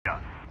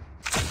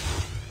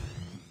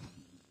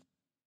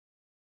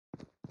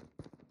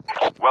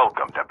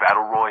Welcome to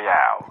Battle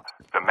Royale.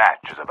 The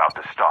match is about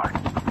to start.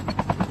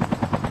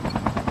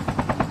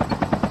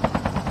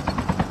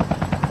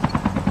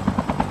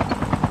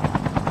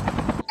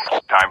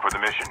 Time for the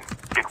mission.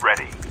 Get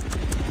ready.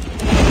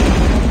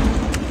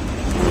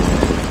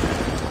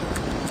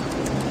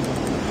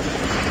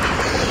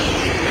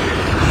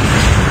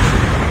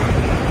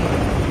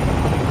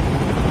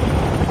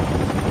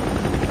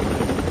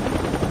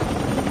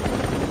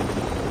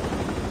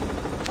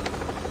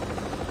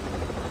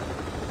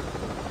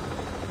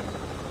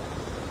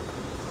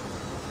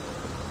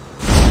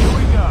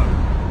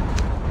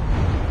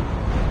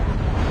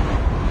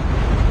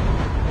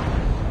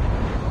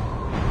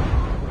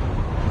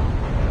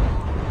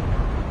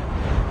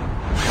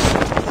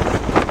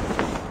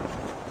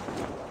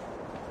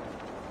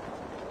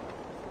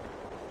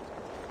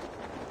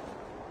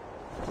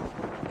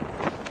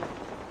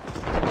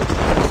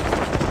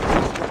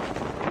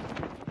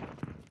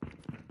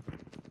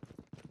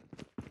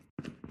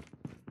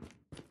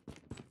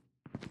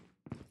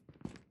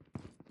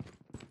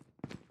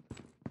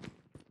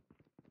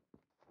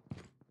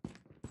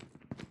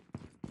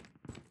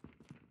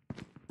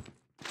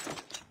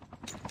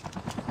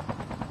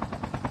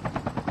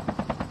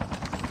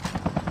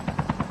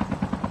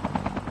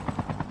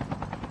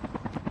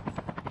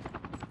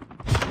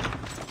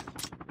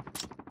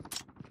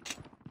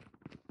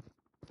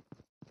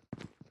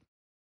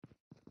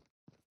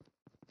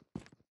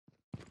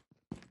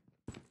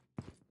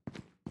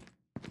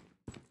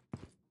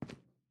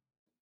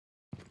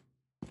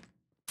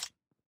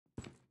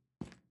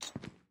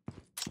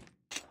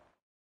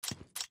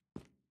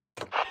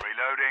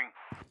 Reloading.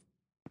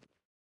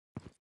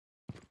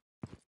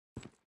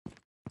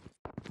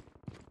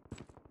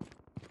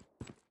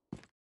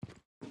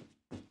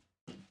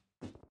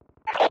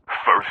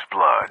 First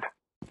blood.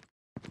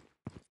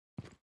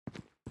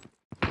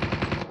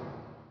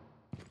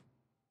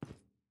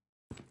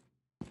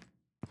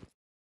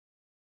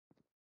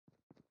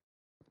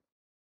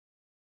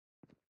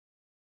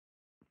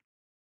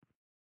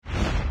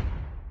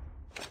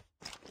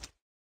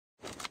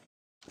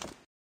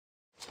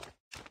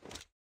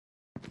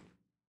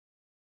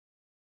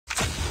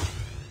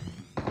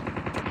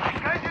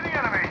 Engaging the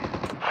enemy.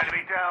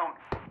 Enemy down.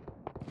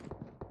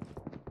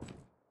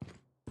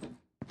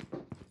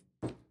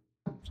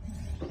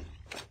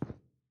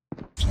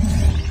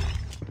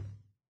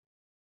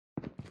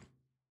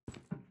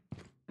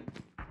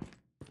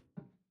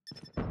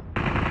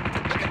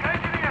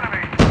 Engaging the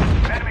enemy.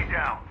 Enemy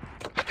down.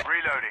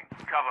 Reloading.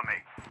 Cover me.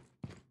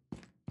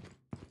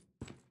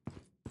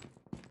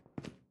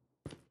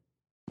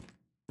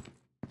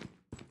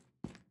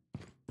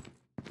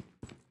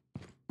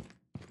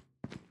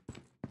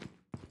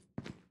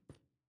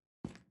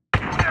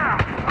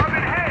 I've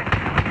been hit!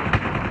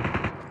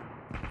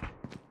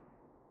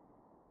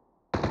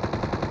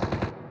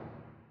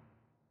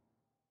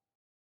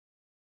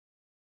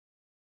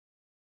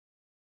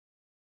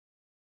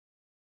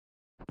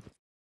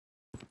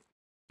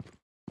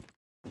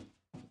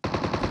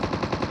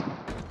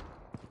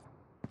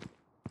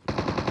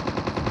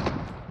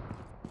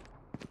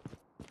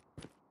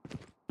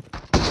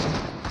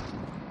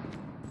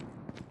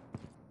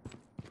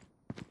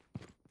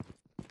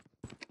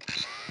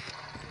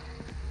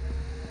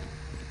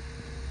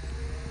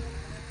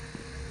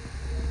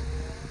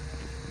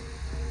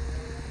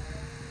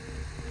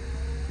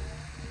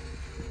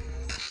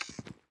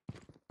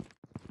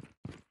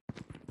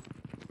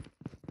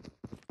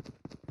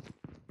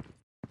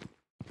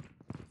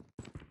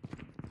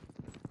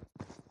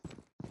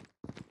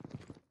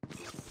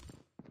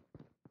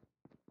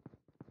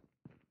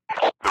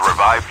 The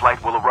revived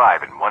flight will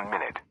arrive in 1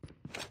 minute.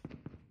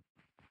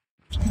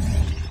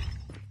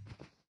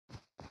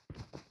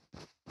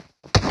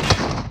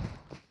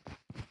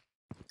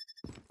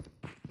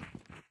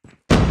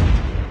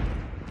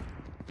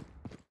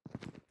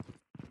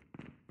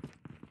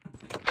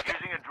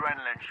 Using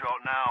adrenaline shot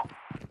now.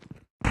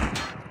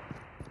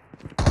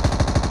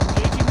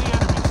 Engaging the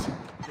enemies.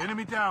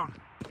 Enemy down.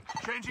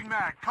 Changing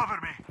mag. Cover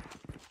me.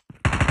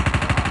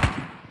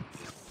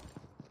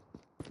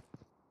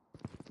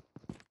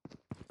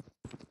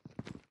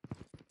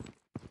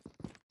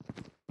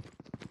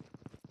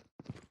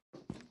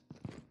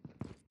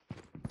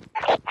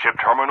 Chip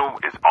terminal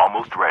is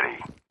almost ready.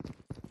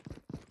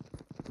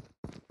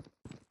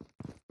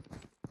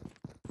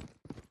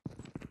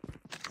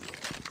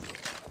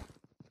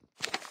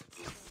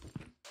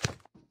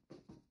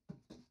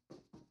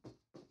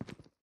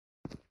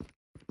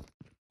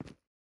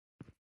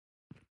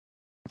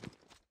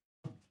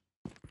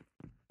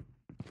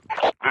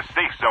 The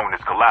safe zone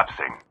is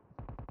collapsing.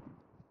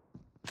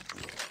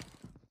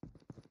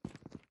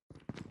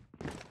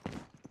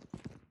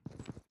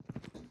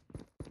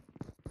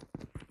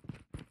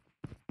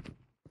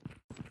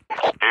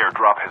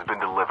 Airdrop has been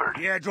delivered.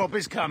 The airdrop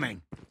is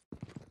coming.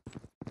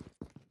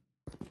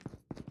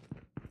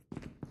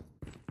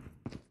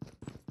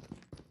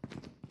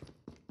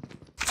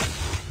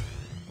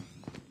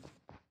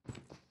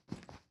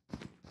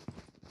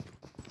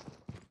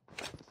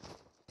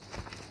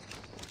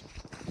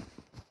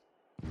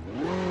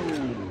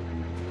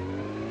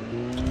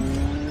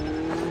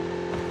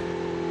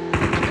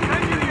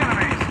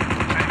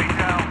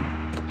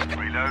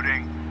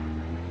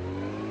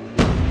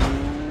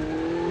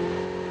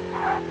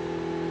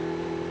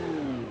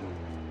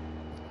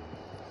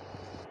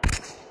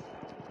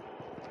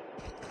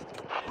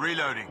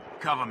 Reloading.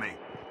 Cover me.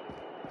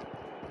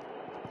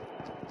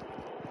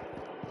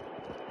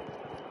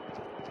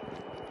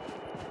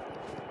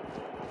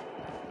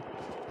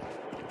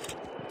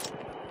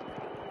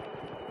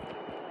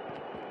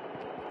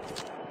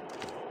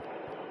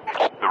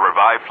 The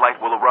revived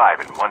flight will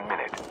arrive in 1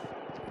 minute.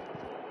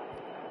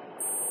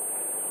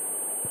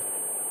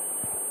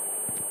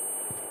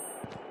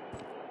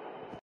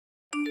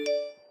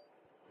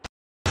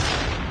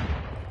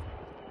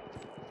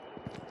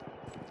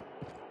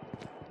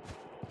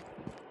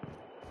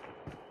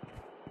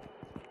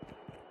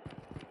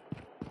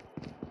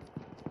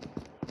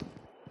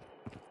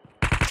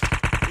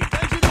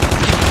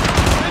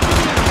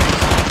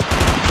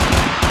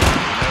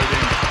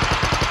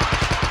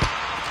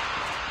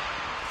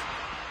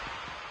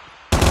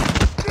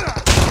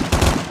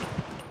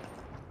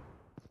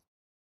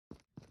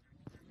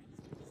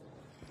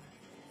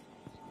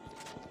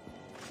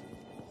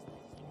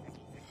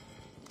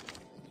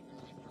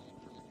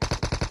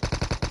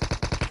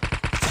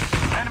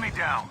 Enemy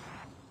down.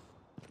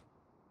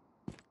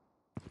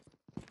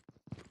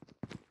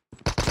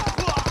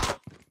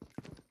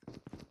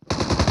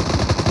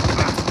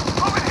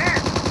 Over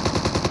here!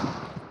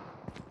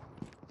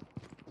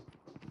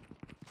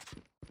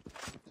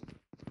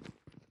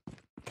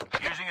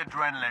 Using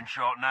adrenaline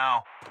shot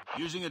now.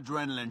 Using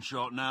adrenaline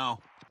shot now.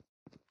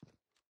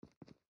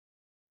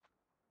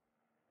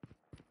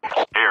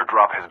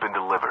 Airdrop has been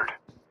delivered.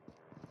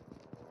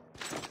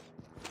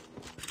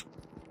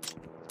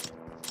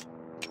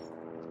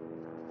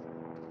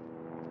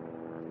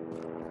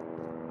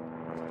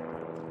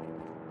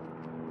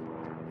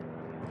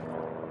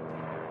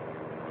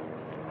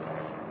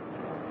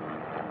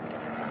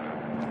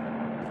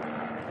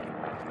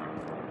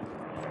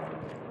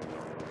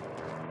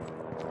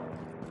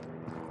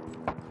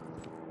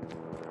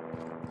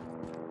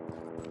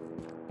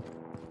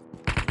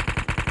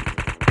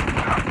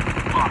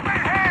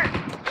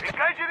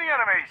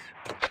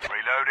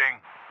 Reloading.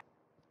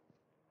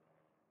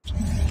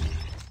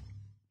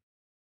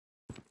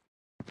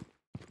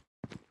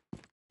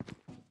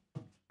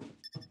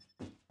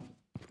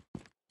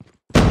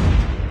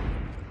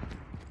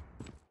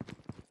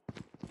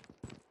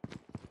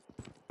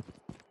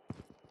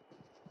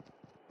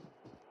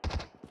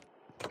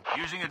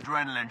 Using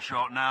adrenaline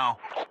shot now.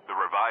 The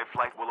revived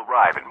flight will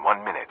arrive in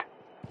 1 minute.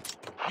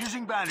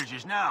 Using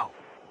bandages now.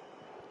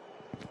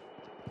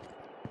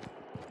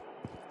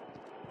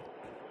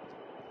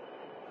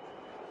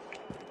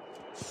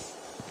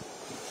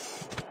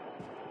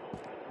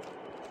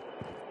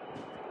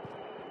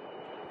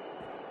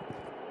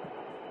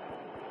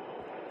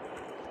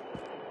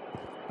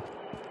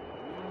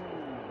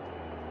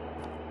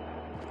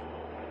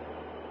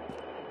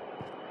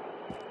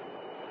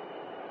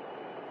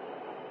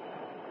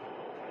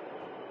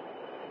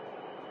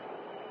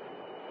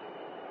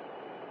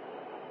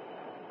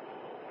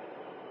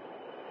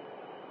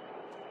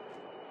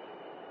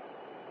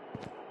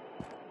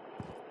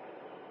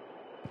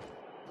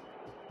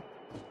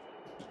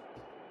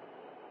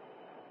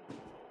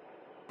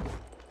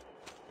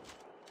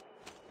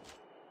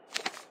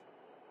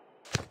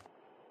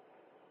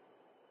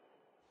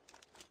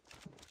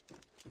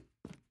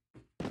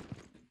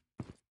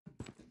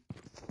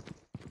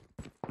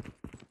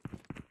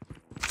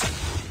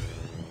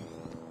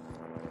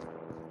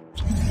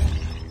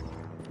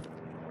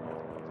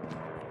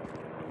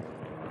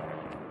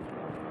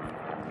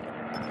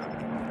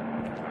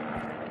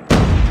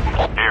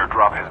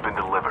 Airdrop has been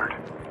delivered.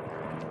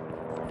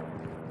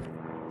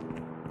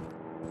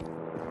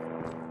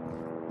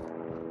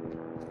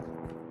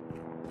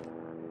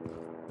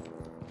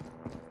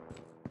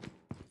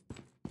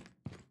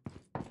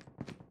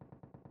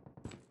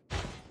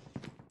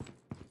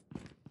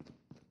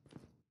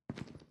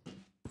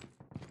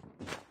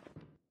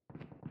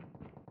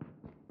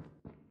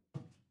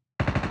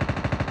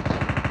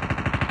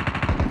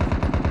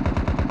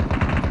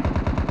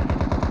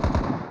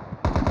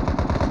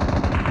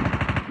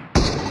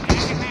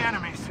 Engaging the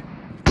enemies.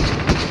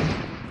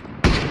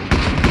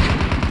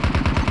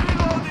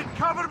 Reloaded.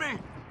 Cover me.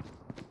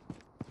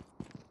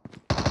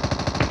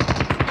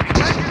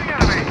 Engaging the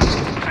enemy!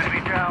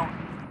 Enemy down.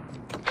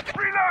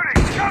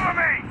 Reloading! Cover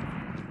me!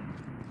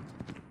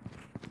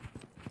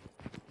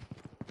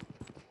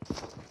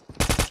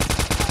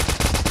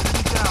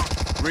 Enemy down.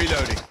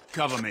 Reloading.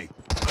 Cover me.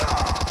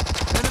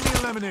 Enemy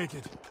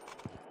eliminated.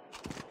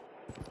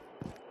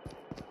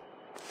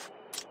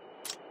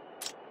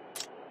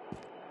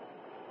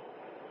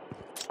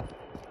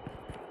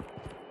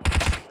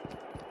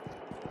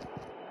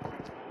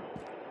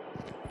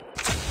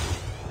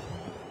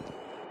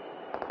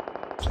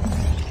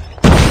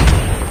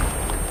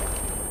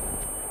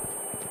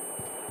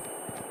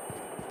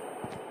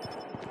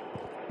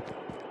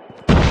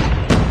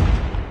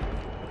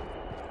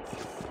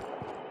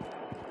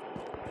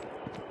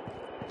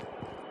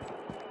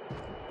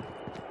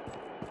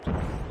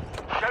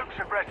 Choke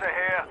suppressor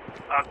here.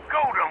 A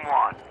golden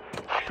one.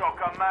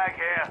 Shotgun mag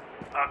here.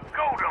 A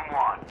golden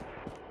one.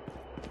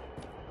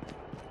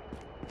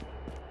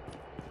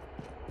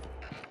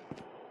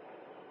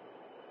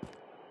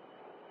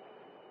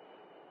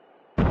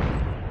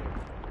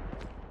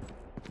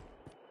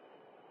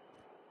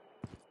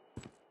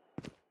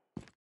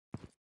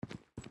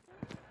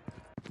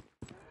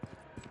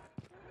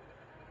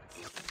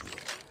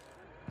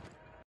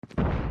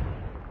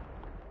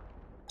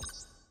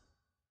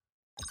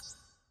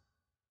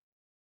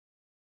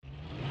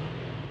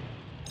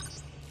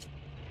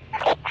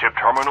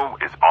 terminal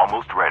is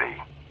almost ready.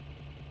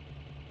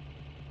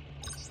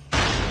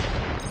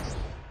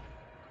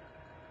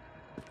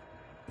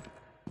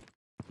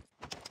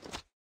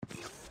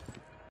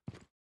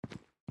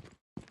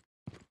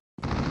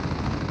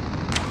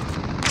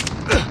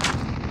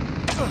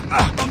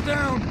 I'm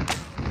down!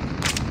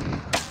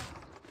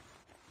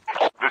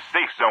 The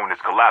safe zone is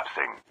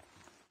collapsing.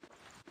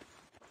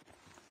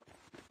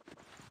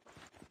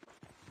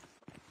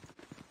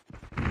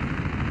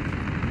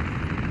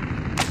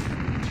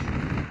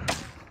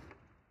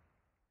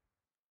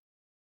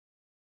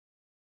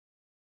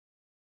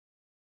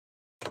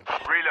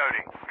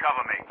 Reloading.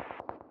 Cover me.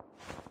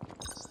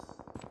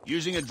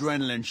 Using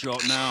adrenaline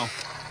shot now.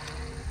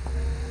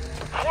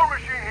 War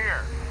machine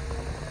here.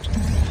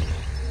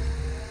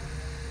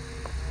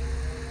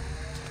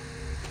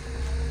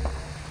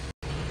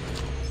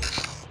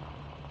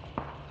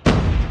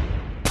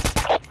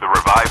 The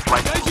revived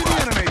flight. Engaging the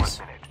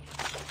enemies.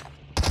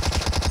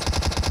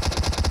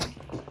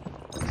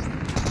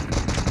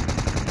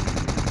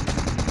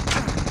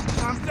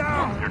 I'm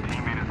down. Your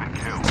teammate has been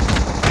killed.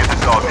 Get the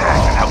dog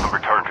tags and help them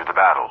return to the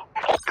battle.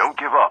 Don't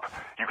give up.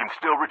 You can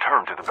still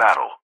return to the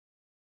battle.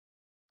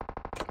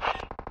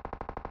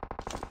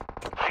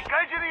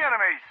 Engaging the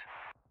enemies.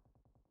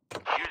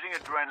 Using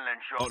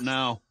adrenaline shot. Shot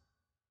now.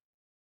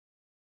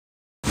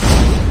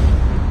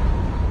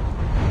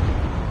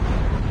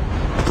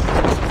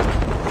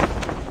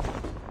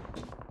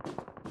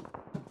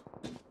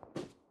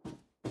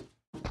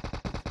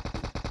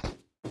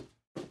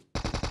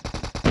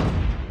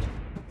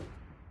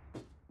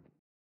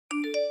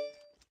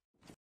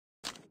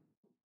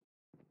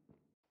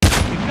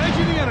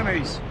 Engaging the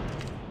enemies.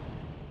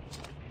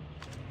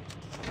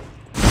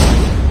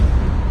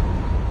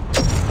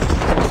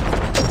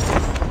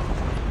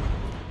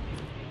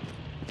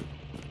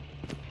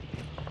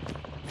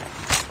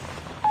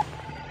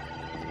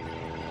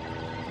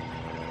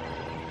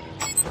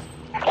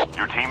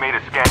 Your teammate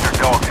has scanned your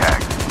dog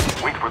tags.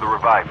 Wait for the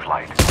revived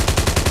flight.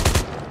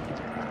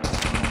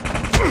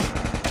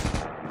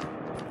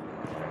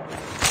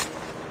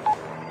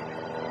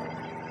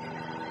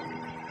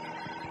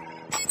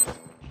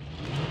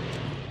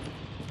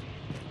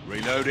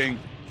 Reloading.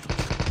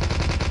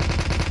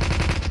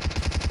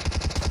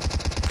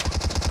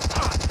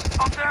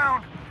 I'm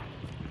down.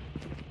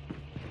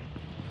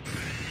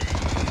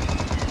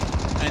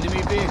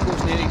 Enemy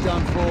vehicles nearly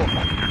done for.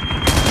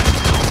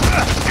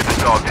 Get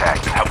the dog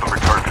tags and help them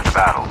return to the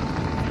battle.